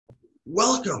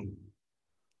Welcome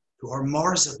to our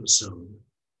Mars episode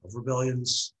of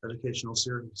Rebellion's educational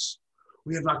series.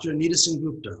 We have Dr. Anita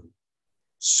Sengupta,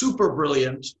 super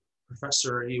brilliant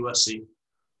professor at USC,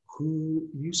 who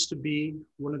used to be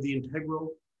one of the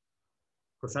integral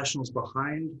professionals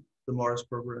behind the Mars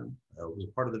program, was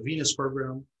a part of the Venus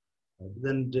program,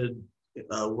 then did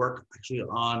work actually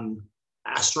on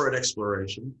asteroid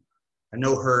exploration. I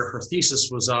know her thesis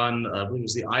was on, I believe it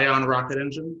was the ion rocket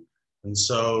engine. And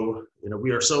so, we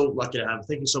are so lucky to have,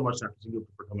 thank you so much, Dr. Sengupta,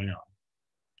 for coming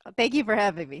on. Thank you for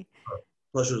having me.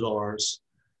 Pleasure's all ours.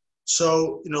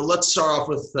 So, let's start off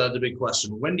with the big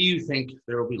question. When do you think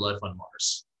there will be life on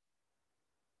Mars?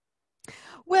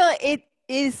 Well, it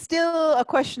is still a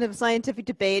question of scientific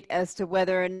debate as to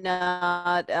whether or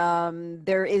not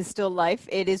there is still life.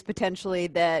 It is potentially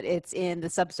that it's in the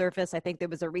subsurface. I think there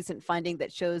was a recent finding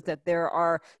that shows that there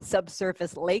are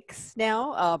subsurface lakes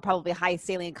now, probably high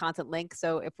saline content lakes.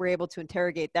 So if we're able to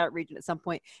interrogate that region at some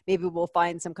point, maybe we'll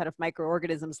find some kind of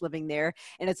microorganisms living there.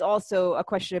 And it's also a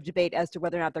question of debate as to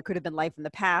whether or not there could have been life in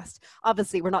the past.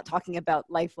 Obviously, we're not talking about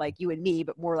life like you and me,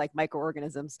 but more like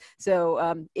microorganisms.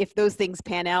 So if those things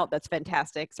pan out, that's fantastic.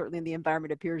 Certainly the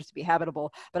environment appears to be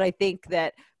habitable, but I think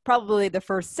that probably the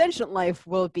first sentient life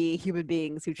will be human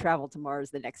beings who travel to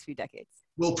Mars the next few decades.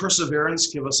 Will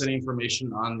Perseverance give us any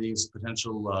information on these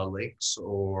potential lakes,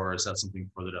 or is that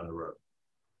something further down the road?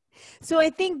 So I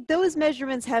think those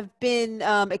measurements have been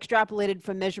extrapolated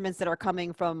from measurements that are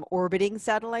coming from orbiting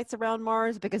satellites around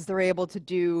Mars, because they're able to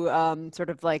do sort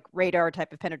of like radar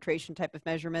type of penetration type of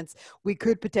measurements. We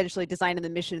could potentially design in the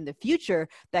mission in the future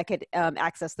that could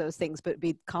access those things, but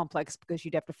be complex because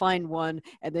you'd have to find one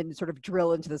and then sort of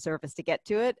drill into the surface to get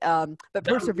to it. But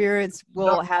Perseverance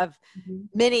will have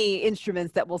many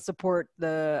instruments that will support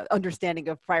the understanding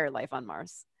of prior life on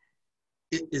Mars.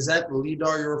 Is that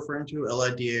LIDAR you're referring to,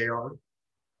 LIDAR?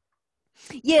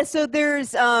 Yeah, so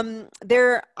there's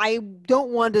I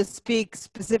don't want to speak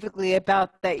specifically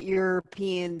about that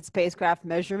European spacecraft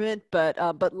measurement, but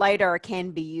LIDAR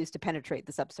can be used to penetrate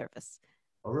the subsurface.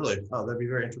 Oh, really? Oh, that'd be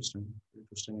very interesting.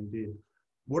 Interesting indeed.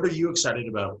 What are you excited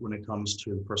about when it comes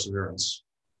to Perseverance?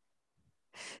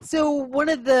 So one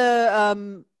of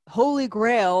the holy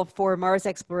grail for Mars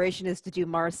exploration is to do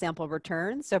Mars sample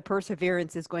return. So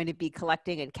Perseverance is going to be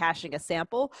collecting and caching a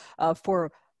sample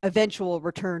for eventual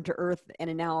return to Earth and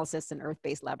analysis in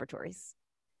Earth-based laboratories.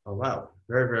 Oh, wow.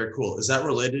 Very, very cool. Is that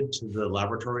related to the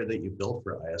laboratory that you built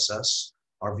for ISS?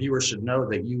 Our viewers should know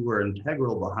that you were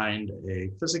integral behind a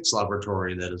physics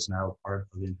laboratory that is now part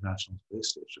of the International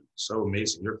Space Station. So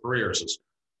amazing. Your career is just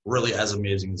really as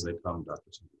amazing as they come, Dr.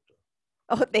 Sengupta.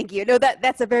 Oh, thank you. No,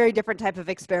 that's a very different type of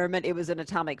experiment. It was an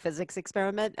atomic physics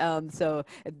experiment. So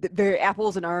very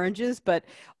apples and oranges, but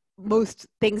most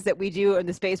things that we do in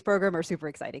the space program are super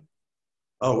exciting.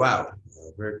 Oh, wow.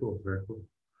 Very cool. Very cool.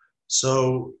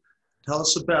 So tell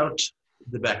us about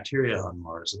the bacteria on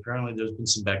Mars. Apparently there's been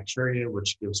some bacteria,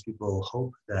 which gives people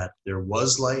hope that there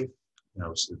was life,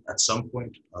 at some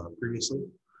point previously.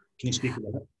 Can you speak to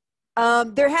that?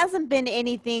 There hasn't been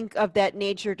anything of that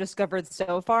nature discovered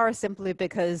so far, simply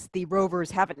because the rovers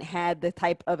haven't had the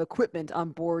type of equipment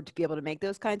on board to be able to make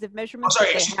those kinds of measurements. Oh,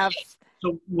 sorry.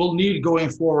 So we'll need going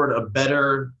forward a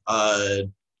better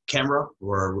camera,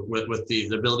 or with the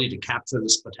ability to capture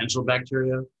this potential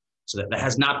bacteria. So that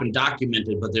has not been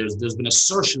documented, but there's been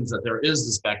assertions that there is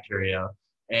this bacteria,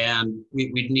 and we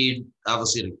need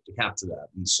obviously to capture that.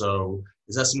 And so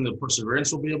is that something that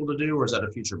Perseverance will be able to do, or is that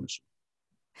a future mission?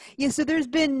 Yeah, so there's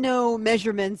been no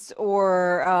measurements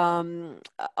or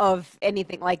of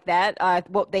anything like that.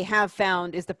 What they have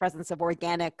found is the presence of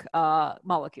organic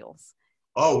molecules.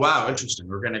 Oh, wow, interesting.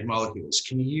 Organic molecules.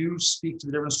 Can you speak to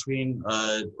the difference between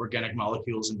organic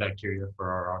molecules and bacteria for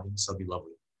our audience? That'd be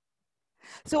lovely.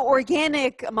 So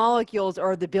organic molecules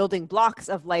are the building blocks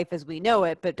of life as we know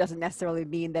it, but doesn't necessarily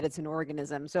mean that it's an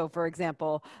organism. So for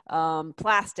example,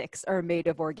 plastics are made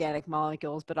of organic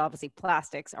molecules, but obviously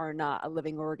plastics are not a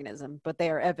living organism, but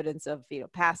they are evidence of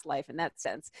past life in that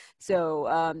sense.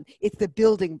 So it's the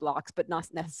building blocks, but not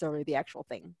necessarily the actual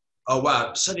thing. Oh,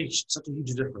 wow. Such a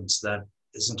huge difference that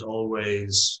isn't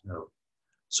always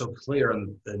so clear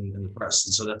in the press.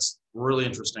 And so that's really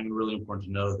interesting and really important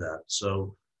to know that.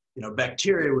 So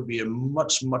bacteria would be a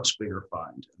much, much bigger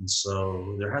find. And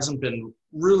so there hasn't been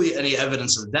really any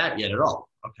evidence of that yet at all.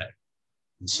 Okay.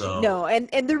 And so no, and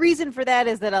the reason for that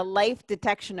is that a life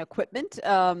detection equipment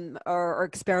or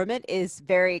experiment is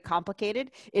very complicated.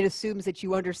 It assumes that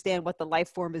you understand what the life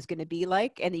form is going to be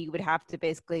like, and you would have to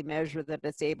basically measure that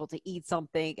it's able to eat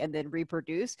something and then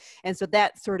reproduce. And so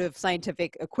that sort of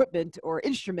scientific equipment or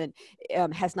instrument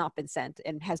has not been sent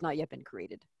and has not yet been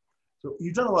created. So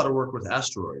you've done a lot of work with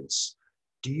asteroids.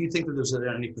 Do you think that there's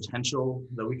any potential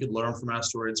that we could learn from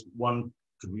asteroids? One,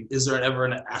 is there ever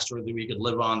an asteroid that we could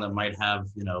live on that might have,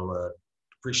 a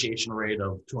depreciation rate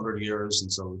of 200 years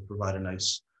and so provide a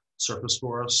nice surface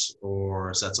for us? Or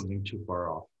is that something too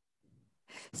far off?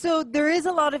 So there is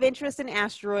a lot of interest in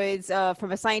asteroids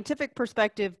from a scientific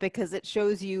perspective because it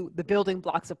shows you the building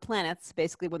blocks of planets,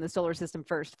 basically when the solar system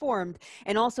first formed,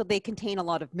 and also they contain a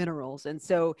lot of minerals. And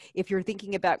so if you're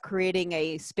thinking about creating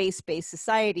a space-based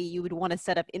society, you would want to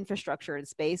set up infrastructure in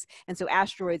space. And so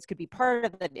asteroids could be part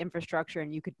of that infrastructure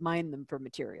and you could mine them for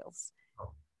materials.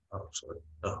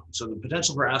 So the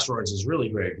potential for asteroids is really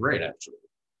great, actually.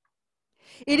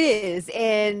 It is,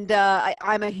 and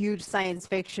I'm a huge science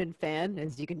fiction fan,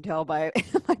 as you can tell by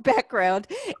my background.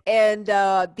 And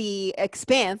The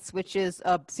Expanse, which is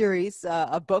a series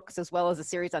of books as well as a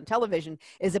series on television,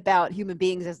 is about human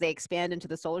beings as they expand into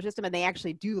the solar system, and they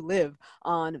actually do live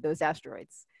on those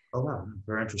asteroids. Oh, wow,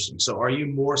 very interesting. So are you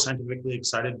more scientifically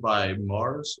excited by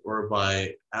Mars or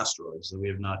by asteroids that we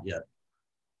have not yet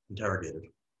interrogated?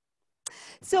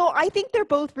 So I think they're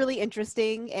both really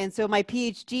interesting. And so my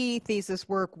PhD thesis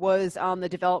work was on the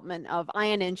development of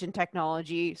ion engine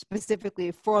technology,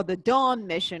 specifically for the Dawn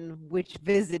mission, which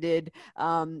visited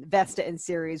Vesta and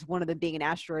Ceres, one of them being an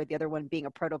asteroid, the other one being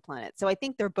a protoplanet. So I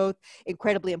think they're both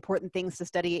incredibly important things to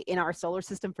study in our solar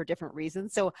system for different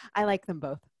reasons. So I like them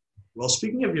both. Well,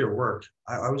 speaking of your work,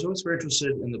 I was always very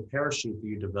interested in the parachute that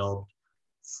you developed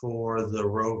for the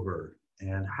rover.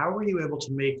 And how were you able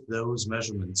to make those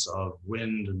measurements of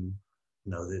wind and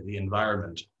the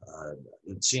environment?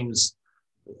 It seems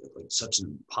like such an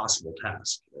impossible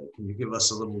task. Can you give us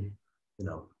a little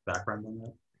background on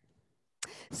that?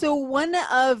 So one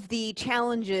of the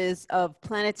challenges of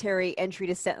planetary entry,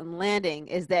 descent, and landing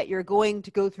is that you're going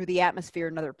to go through the atmosphere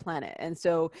of another planet. And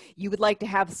so you would like to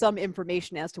have some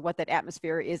information as to what that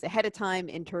atmosphere is ahead of time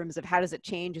in terms of how does it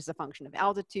change as a function of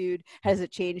altitude? How does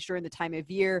it change during the time of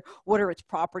year? What are its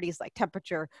properties like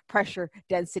temperature, pressure,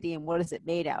 density, and what is it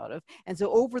made out of? And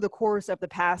so over the course of the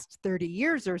past 30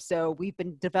 years or so, we've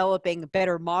been developing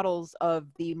better models of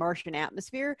the Martian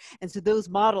atmosphere. And so those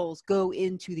models go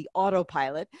into the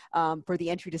autopilot for the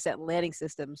entry, descent, and landing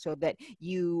system so that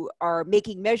you are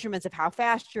making measurements of how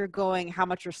fast you're going, how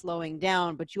much you're slowing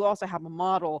down, but you also have a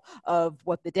model of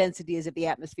what the density is of the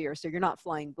atmosphere. So you're not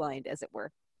flying blind, as it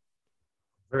were.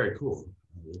 Very cool.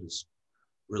 It is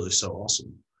really so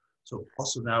awesome. So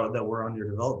also now that we're on your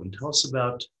development, tell us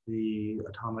about the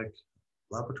atomic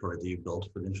laboratory that you built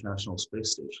for the International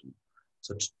Space Station.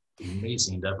 Such an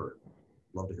amazing endeavor.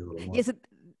 Love to hear a little more. Yes,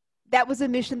 that was a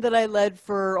mission that I led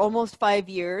for almost 5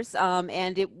 years,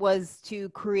 and it was to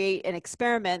create an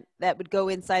experiment that would go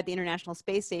inside the International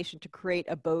Space Station to create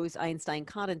a Bose-Einstein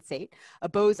condensate. A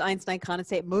Bose-Einstein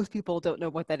condensate, most people don't know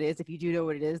what that is. If you do know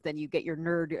what it is, then you get your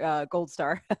nerd gold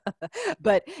star.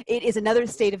 But it is another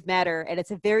state of matter, and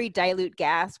it's a very dilute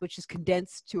gas, which is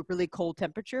condensed to a really cold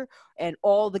temperature, and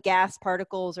all the gas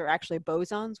particles are actually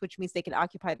bosons, which means they can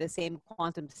occupy the same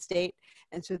quantum state,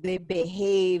 and so they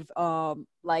behave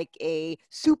like a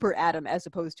super atom as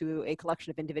opposed to a collection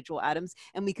of individual atoms.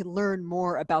 And we can learn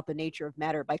more about the nature of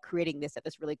matter by creating this at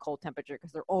this really cold temperature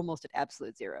because they're almost at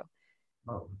absolute zero.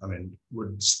 Oh, I mean,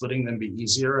 would splitting them be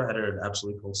easier at an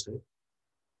absolutely cold state?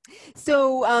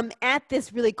 So at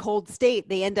this really cold state,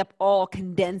 they end up all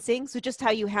condensing. So just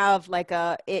how you have like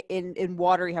in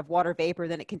water, you have water vapor,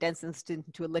 then it condenses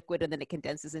into a liquid, and then it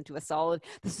condenses into a solid.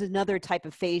 This is another type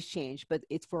of phase change, but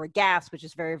it's for a gas, which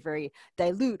is very, very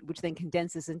dilute, which then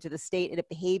condenses into the state, and it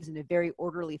behaves in a very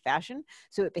orderly fashion.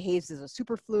 So it behaves as a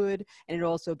superfluid, and it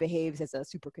also behaves as a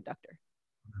superconductor.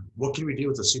 What can we do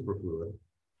with the superfluid?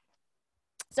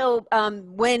 So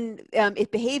when it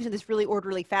behaves in this really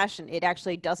orderly fashion, it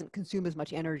actually doesn't consume as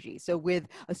much energy. So with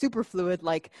a superfluid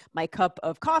like my cup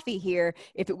of coffee here,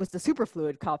 if it was the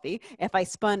superfluid coffee, if I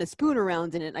spun a spoon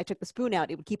around in it and I took the spoon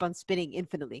out, it would keep on spinning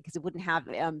infinitely because it wouldn't have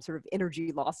sort of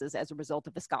energy losses as a result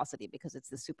of viscosity because it's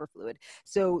the superfluid.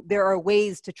 So there are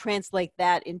ways to translate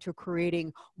that into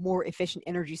creating more efficient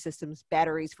energy systems,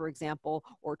 batteries, for example,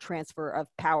 or transfer of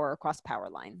power across power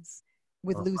lines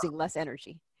with losing less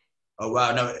energy. Oh,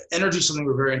 wow. No, energy is something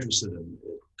we're very interested in.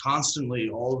 Constantly,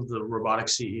 all of the robotic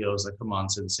CEOs that come on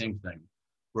say the same thing.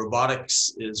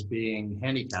 Robotics is being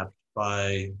handicapped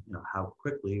by how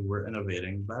quickly we're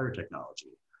innovating battery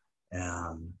technology.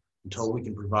 And until we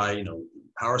can provide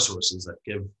power sources that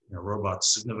give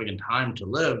robots significant time to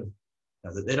live,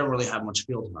 that they don't really have much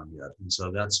field time yet. And so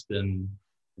that's been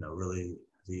really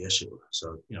the issue.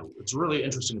 So it's really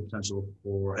interesting potential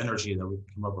for energy that we can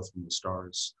come up with from the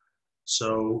stars.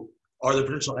 So are there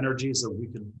potential energies that we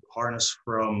could harness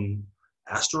from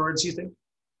asteroids, you think?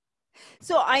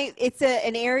 So it's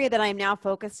an area that I'm now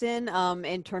focused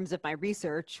in terms of my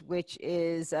research, which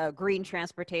is green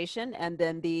transportation and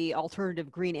then the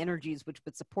alternative green energies, which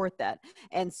would support that.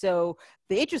 And so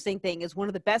the interesting thing is one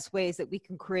of the best ways that we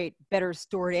can create better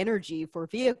stored energy for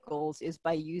vehicles is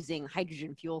by using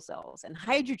hydrogen fuel cells. And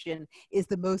hydrogen is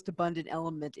the most abundant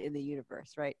element in the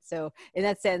universe, right? So in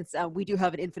that sense, we do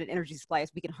have an infinite energy supply,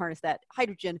 so we can harness that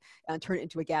hydrogen, turn it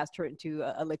into a gas, turn it into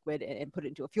a liquid, and put it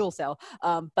into a fuel cell.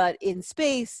 But in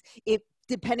space,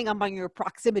 depending on your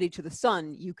proximity to the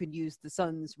sun, you can use the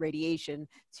sun's radiation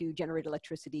to generate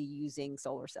electricity using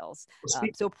solar cells.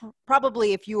 So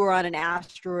probably if you were on an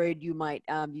asteroid, you might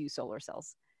use solar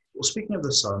cells. Well, speaking of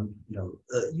the sun,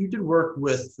 you did work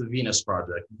with the Venus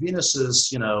project. Venus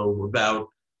is, about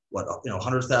what,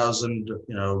 100,000,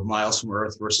 miles from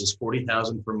Earth versus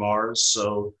 40,000 for Mars.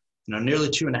 So, nearly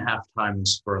 2.5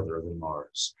 times further than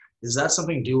Mars. Is that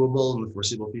something doable in the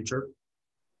foreseeable future?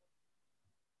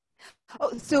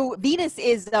 Oh, so Venus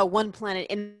is one planet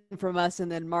in from us,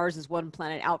 and then Mars is one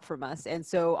planet out from us. And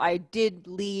so I did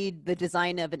lead the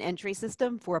design of an entry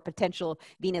system for a potential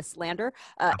Venus lander.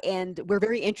 And we're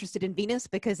very interested in Venus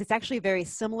because it's actually very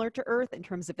similar to Earth in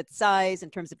terms of its size, in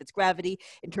terms of its gravity,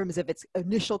 in terms of its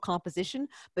initial composition.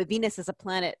 But Venus as a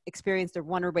planet experienced a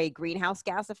runaway greenhouse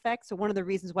gas effect. So one of the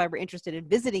reasons why we're interested in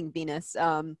visiting Venus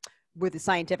with the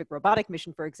scientific robotic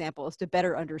mission, for example, is to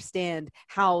better understand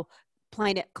how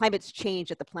climates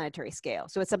change at the planetary scale.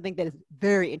 So it's something that is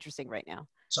very interesting right now.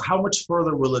 So how much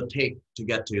further will it take to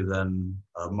get to than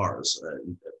Mars?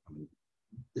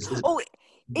 Oh,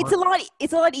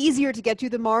 it's a lot easier to get to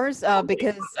than Mars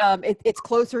because it's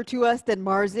closer to us than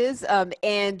Mars is.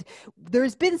 And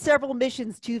there's been several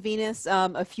missions to Venus,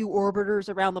 a few orbiters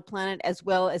around the planet, as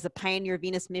well as a Pioneer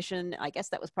Venus mission. I guess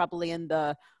that was probably in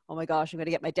the, oh my gosh, I'm going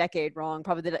to get my decade wrong,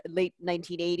 probably the late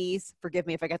 1980s. Forgive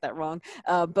me if I got that wrong.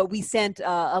 But we sent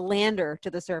a lander to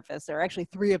the surface. There are actually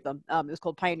 3 of them. It was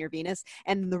called Pioneer Venus.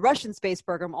 And the Russian space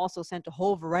program also sent a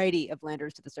whole variety of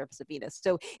landers to the surface of Venus.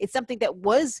 So it's something that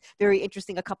was very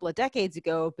interesting a couple of decades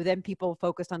ago, but then people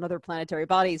focused on other planetary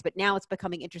bodies. But now it's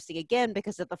becoming interesting again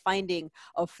because of the finding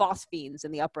of phosphenes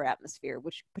in the upper atmosphere,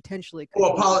 which potentially could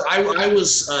I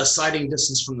was citing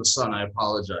distance from the sun. I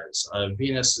apologize.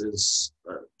 Venus is...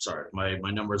 sorry,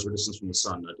 my numbers were distance from the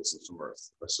sun, not distance from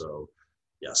Earth. So,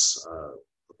 yes,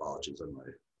 apologies on my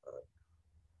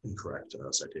incorrect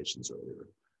citations earlier.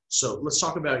 So let's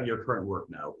talk about your current work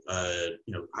now.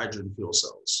 Hydrogen fuel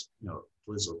cells.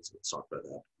 Please let's talk about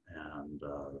that. And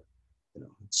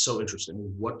it's so interesting.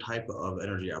 What type of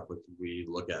energy output do we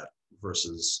look at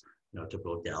versus a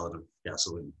typical gallon of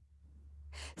gasoline?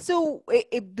 So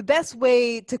the best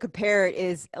way to compare it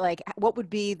is like what would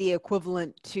be the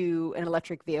equivalent to an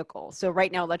electric vehicle. So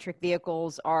right now electric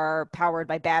vehicles are powered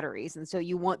by batteries. And so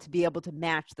you want to be able to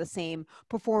match the same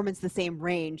performance, the same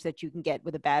range that you can get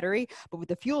with a battery. But with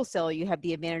the fuel cell, you have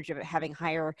the advantage of it having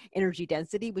higher energy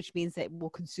density, which means that it will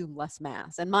consume less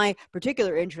mass. And my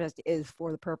particular interest is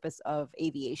for the purpose of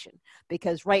aviation,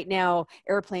 because right now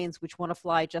airplanes which want to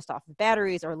fly just off of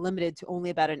batteries are limited to only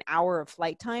about an hour of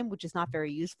flight time, which is not very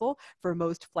useful for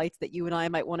most flights that you and I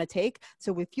might want to take.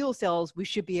 So with fuel cells, we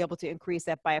should be able to increase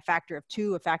that by a factor of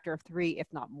 2, a factor of 3, if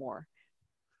not more.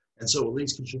 And so will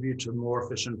these contribute to more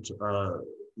efficient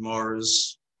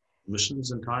Mars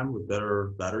missions in time with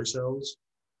better battery cells?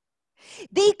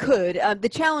 They could. The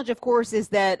challenge, of course, is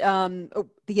that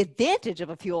the advantage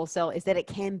of a fuel cell is that it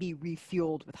can be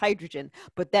refueled with hydrogen,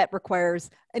 but that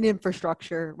requires an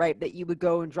infrastructure, right? That you would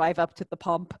go and drive up to the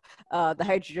pump, the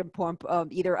hydrogen pump,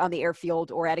 either on the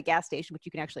airfield or at a gas station, which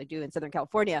you can actually do in Southern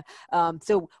California.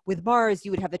 So with Mars,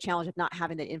 you would have the challenge of not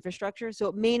having that infrastructure. So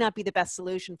it may not be the best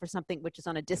solution for something which is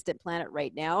on a distant planet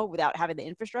right now without having the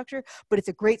infrastructure, but it's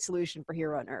a great solution for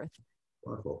here on Earth.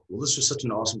 Wonderful. Well, this was such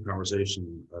an awesome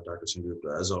conversation, Dr.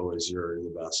 Sengupta. As always, you're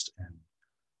the best, and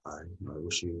I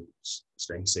wish you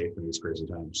staying safe in these crazy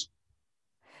times.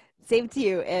 Same to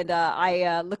you, and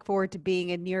I look forward to being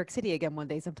in New York City again one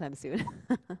day sometime soon.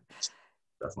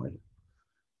 Definitely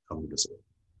come visit.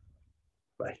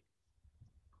 Bye.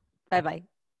 Bye-bye.